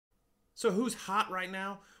So who's hot right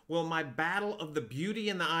now? Well, my battle of the beauty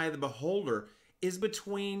in the eye of the beholder is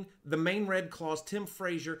between the Maine Red Claws, Tim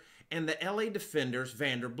Frazier, and the LA Defenders,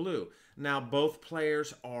 Vander Blue. Now, both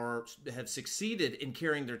players have succeeded in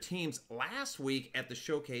carrying their teams last week at the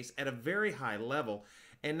showcase at a very high level,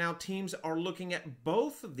 and now teams are looking at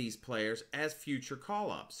both of these players as future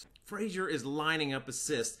call-ups. Frazier is lining up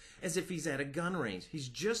assists as if he's at a gun range. He's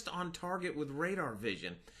just on target with radar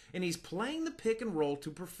vision, and he's playing the pick and roll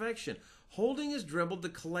to perfection, holding his dribble to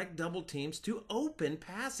collect double teams to open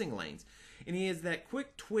passing lanes. And he is that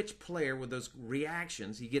quick twitch player with those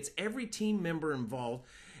reactions. He gets every team member involved,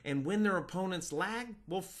 and when their opponents lag,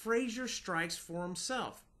 well, Frazier strikes for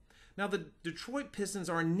himself. Now, the Detroit Pistons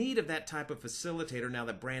are in need of that type of facilitator now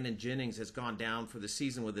that Brandon Jennings has gone down for the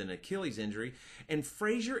season with an Achilles injury, and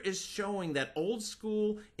Frazier is showing that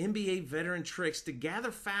old-school NBA veteran tricks to gather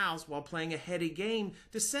fouls while playing a heady game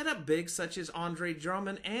to set up bigs such as Andre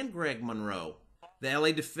Drummond and Greg Monroe. The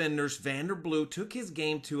LA Defenders' Vander Blue took his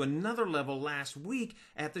game to another level last week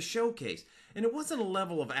at the showcase. And it wasn't a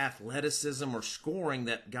level of athleticism or scoring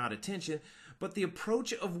that got attention, but the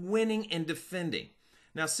approach of winning and defending.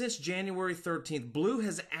 Now, since January 13th, Blue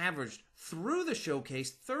has averaged through the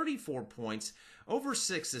showcase 34 points, over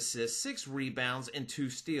 6 assists, 6 rebounds, and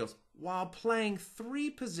 2 steals, while playing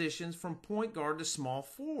 3 positions from point guard to small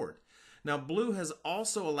forward. Now, Blue has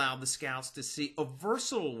also allowed the scouts to see a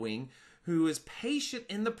versatile wing who is patient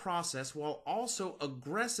in the process while also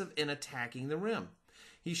aggressive in attacking the rim.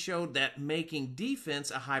 He showed that making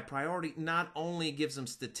defense a high priority not only gives him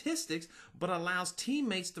statistics, but allows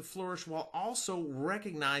teammates to flourish while also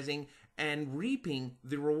recognizing and reaping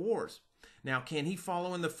the rewards. Now, can he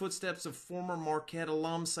follow in the footsteps of former Marquette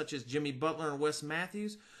alums such as Jimmy Butler and Wes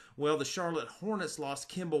Matthews? Well, the Charlotte Hornets lost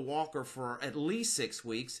Kemba Walker for at least 6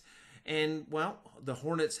 weeks. And, well, the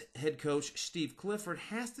Hornets head coach, Steve Clifford,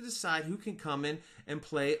 has to decide who can come in and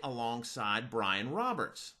play alongside Brian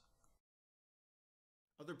Roberts.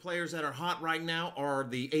 Other players that are hot right now are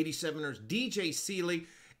the 87ers DJ Seeley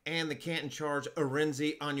and the Canton Charge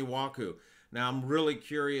Arinze Onyewaku. Now, I'm really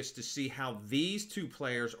curious to see how these two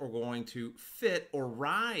players are going to fit or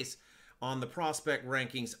rise on the prospect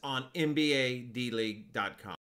rankings on NBA DLeague.com.